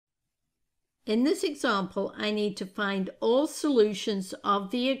In this example, I need to find all solutions of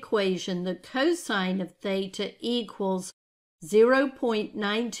the equation the cosine of theta equals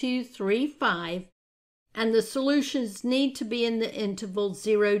 0.9235, and the solutions need to be in the interval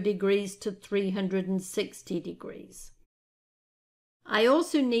 0 degrees to 360 degrees. I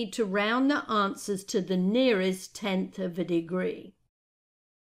also need to round the answers to the nearest tenth of a degree.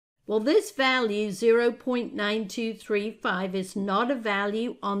 Well, this value 0.9235 is not a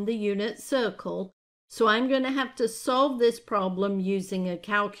value on the unit circle, so I'm going to have to solve this problem using a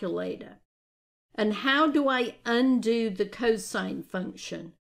calculator. And how do I undo the cosine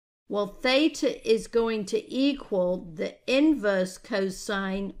function? Well, theta is going to equal the inverse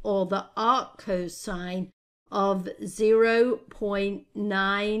cosine or the arc cosine of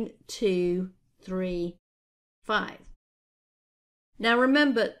 0.9235. Now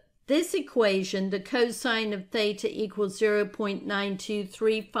remember, this equation, the cosine of theta equals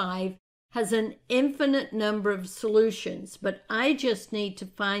 0.9235, has an infinite number of solutions, but I just need to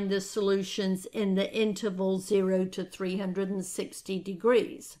find the solutions in the interval 0 to 360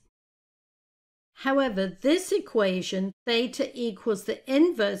 degrees. However, this equation, theta equals the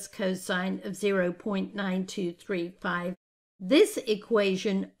inverse cosine of 0.9235, this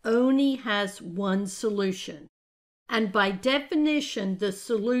equation only has one solution. And by definition, the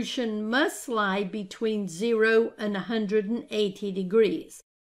solution must lie between 0 and 180 degrees,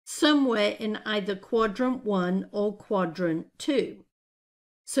 somewhere in either quadrant 1 or quadrant 2.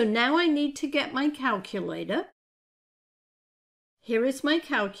 So now I need to get my calculator. Here is my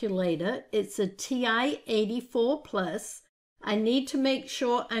calculator. It's a TI 84 Plus. I need to make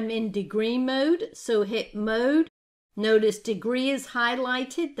sure I'm in degree mode, so hit mode. Notice degree is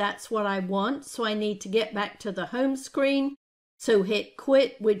highlighted. That's what I want, so I need to get back to the home screen. So hit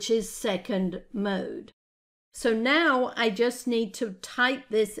quit, which is second mode. So now I just need to type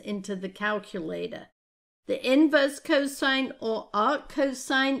this into the calculator. The inverse cosine or arc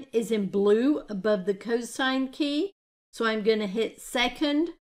cosine is in blue above the cosine key. So I'm going to hit second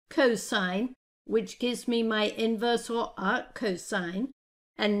cosine, which gives me my inverse or arc cosine.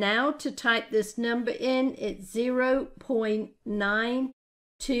 And now to type this number in, it's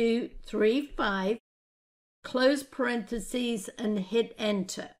 0.9235, close parentheses and hit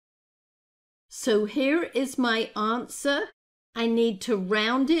enter. So here is my answer. I need to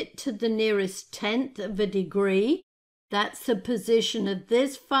round it to the nearest tenth of a degree. That's the position of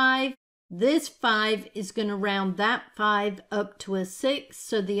this 5. This 5 is going to round that 5 up to a 6,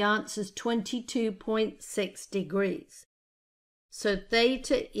 so the answer is 22.6 degrees. So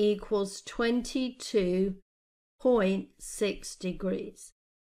theta equals 22.6 degrees.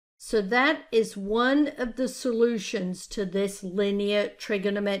 So that is one of the solutions to this linear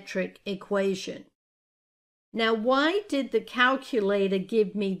trigonometric equation. Now, why did the calculator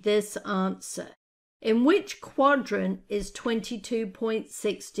give me this answer? In which quadrant is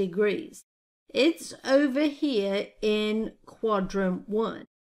 22.6 degrees? It's over here in quadrant 1.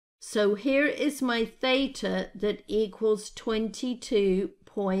 So here is my theta that equals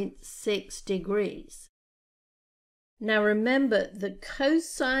 22.6 degrees. Now remember, the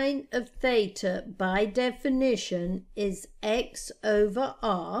cosine of theta by definition is x over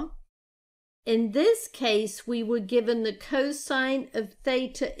r. In this case, we were given the cosine of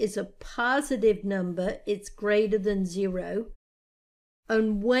theta is a positive number. It's greater than 0.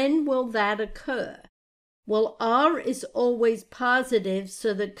 And when will that occur? Well, r is always positive,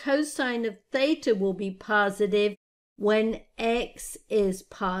 so the cosine of theta will be positive when x is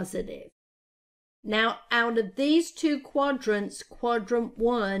positive. Now, out of these two quadrants, quadrant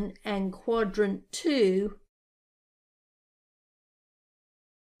 1 and quadrant 2,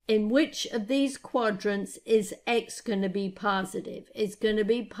 in which of these quadrants is x going to be positive? It's going to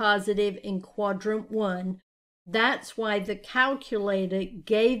be positive in quadrant 1. That's why the calculator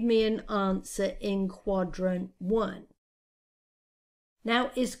gave me an answer in quadrant 1. Now,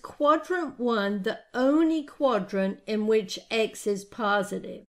 is quadrant 1 the only quadrant in which x is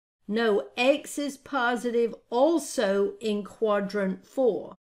positive? No, x is positive also in quadrant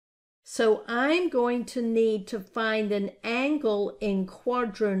 4. So I'm going to need to find an angle in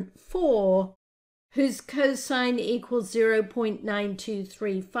quadrant 4 whose cosine equals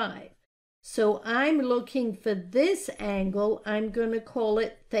 0.9235. So I'm looking for this angle. I'm going to call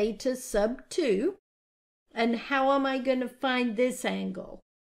it theta sub 2. And how am I going to find this angle?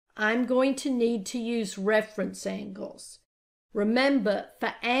 I'm going to need to use reference angles. Remember,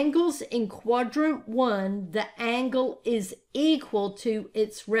 for angles in quadrant 1, the angle is equal to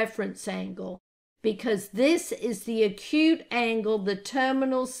its reference angle because this is the acute angle the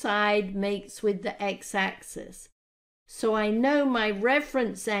terminal side makes with the x-axis. So I know my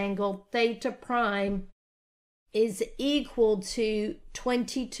reference angle, theta prime, is equal to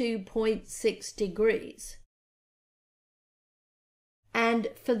 22.6 degrees. And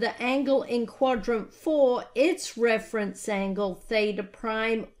for the angle in quadrant 4, its reference angle, theta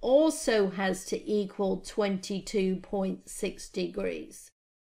prime, also has to equal 22.6 degrees.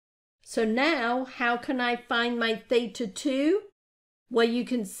 So now, how can I find my theta 2? Well, you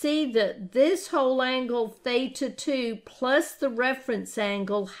can see that this whole angle, theta 2, plus the reference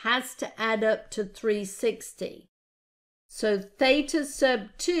angle has to add up to 360. So theta sub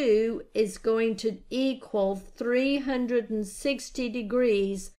 2 is going to equal 360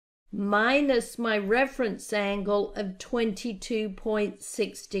 degrees minus my reference angle of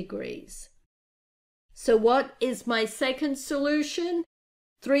 22.6 degrees. So what is my second solution?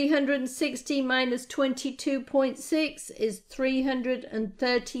 360 minus 22.6 is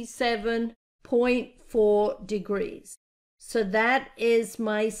 337.4 degrees. So that is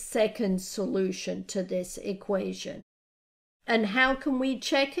my second solution to this equation. And how can we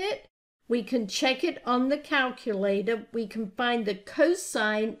check it? We can check it on the calculator. We can find the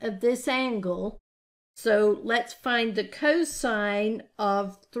cosine of this angle. So let's find the cosine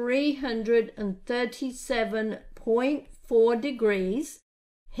of 337.4 degrees.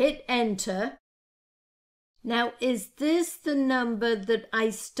 Hit enter. Now, is this the number that I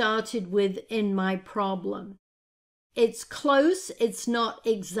started with in my problem? It's close. It's not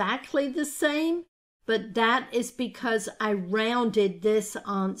exactly the same, but that is because I rounded this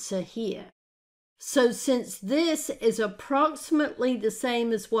answer here. So since this is approximately the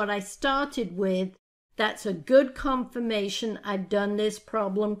same as what I started with, that's a good confirmation I've done this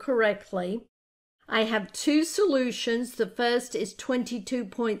problem correctly. I have two solutions. The first is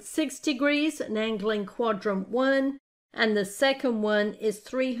 22.6 degrees, an angle in quadrant 1, and the second one is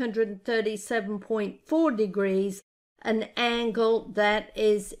 337.4 degrees, an angle that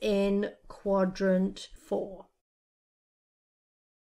is in quadrant 4.